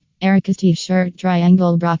Erica's t-shirt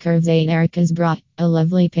triangle bra. Curves8 Erica's bra, a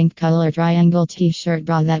lovely pink color triangle t-shirt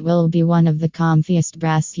bra that will be one of the comfiest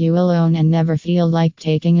bras you will own and never feel like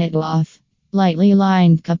taking it off. Lightly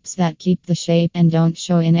lined cups that keep the shape and don't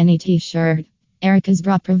show in any t-shirt. Erica's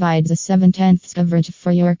bra provides a 7/10 coverage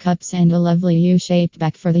for your cups and a lovely U-shaped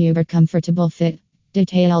back for the uber comfortable fit.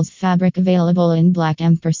 Details: fabric available in black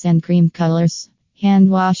ampersand cream colors.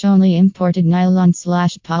 Hand wash only, imported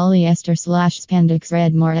nylon/polyester/spandex.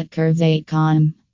 Read more at curves8.com.